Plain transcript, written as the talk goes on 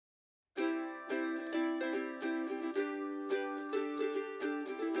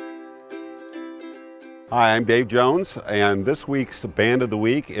Hi, I'm Dave Jones, and this week's Band of the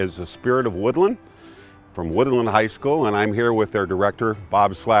Week is the Spirit of Woodlan from Woodlan High School, and I'm here with their director,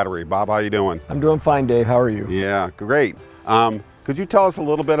 Bob Slattery. Bob, how you doing? I'm doing fine, Dave. How are you? Yeah, great. Could you tell us a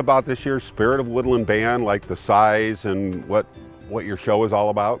little bit about this year's Spirit of Woodlan Band, like the size and what your show is all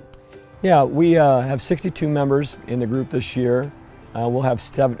about? Yeah, we have 62 members in the group this year. We'll have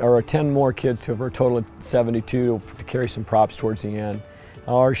 10 more kids for a total of 72 to carry some props towards the end.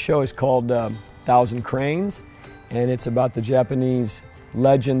 Our show is called 1,000 Cranes, and it's about the Japanese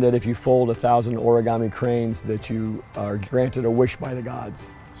legend that if you fold 1,000 origami cranes that you are granted a wish by the gods.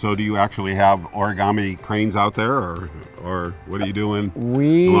 So do you actually have origami cranes out there, or what are you doing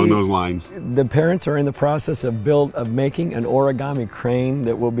along those lines? The parents are in the process of making an origami crane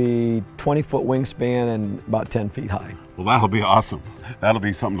that will be 20-foot wingspan and about 10 feet high. Well, that'll be awesome. That'll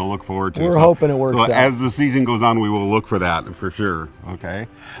be something to look forward to. We're hoping it works out. As the season goes on, we will look for that for sure. Okay.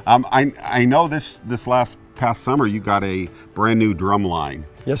 I know this past summer you got a brand new drum line.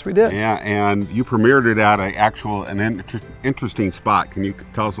 Yes, we did. Yeah, and you premiered it at an interesting spot. Can you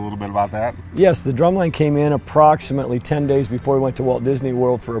tell us a little bit about that? Yes, the drumline came in approximately 10 days before we went to Walt Disney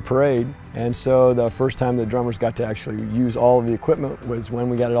World for a parade. And so the first time the drummers got to actually use all of the equipment was when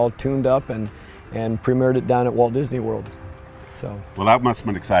we got it all tuned up and premiered it down at Walt Disney World. So. Well, that must have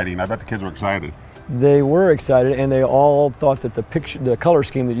been exciting. I bet the kids were excited. They were excited, and they all thought that the color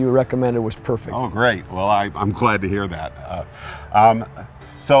scheme that you recommended was perfect. Oh, great. Well, I'm glad to hear that.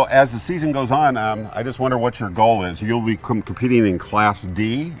 So as the season goes on, I just wonder what your goal is. You'll be competing in Class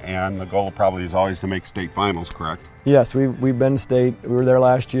D, and the goal probably is always to make state finals, correct? Yes, we've been state. We were there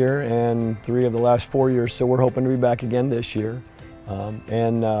last year and 3 of the last 4 years, so we're hoping to be back again this year.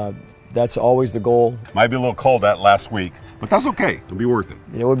 That's always the goal. Might be a little cold that last week, but that's okay. It'll be worth it.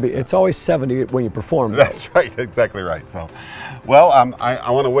 It would be. It's always 70 when you perform. That's right. Exactly right. So, well,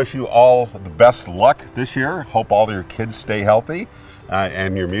 I want to wish you all the best luck this year. Hope all your kids stay healthy,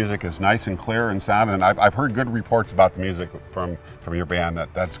 and your music is nice and clear and sound. And I've heard good reports about the music from your band.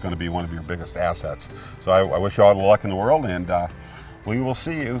 That's going to be one of your biggest assets. So I wish you all the luck in the world, and we will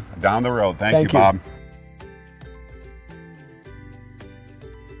see you down the road. Thank you, Bob.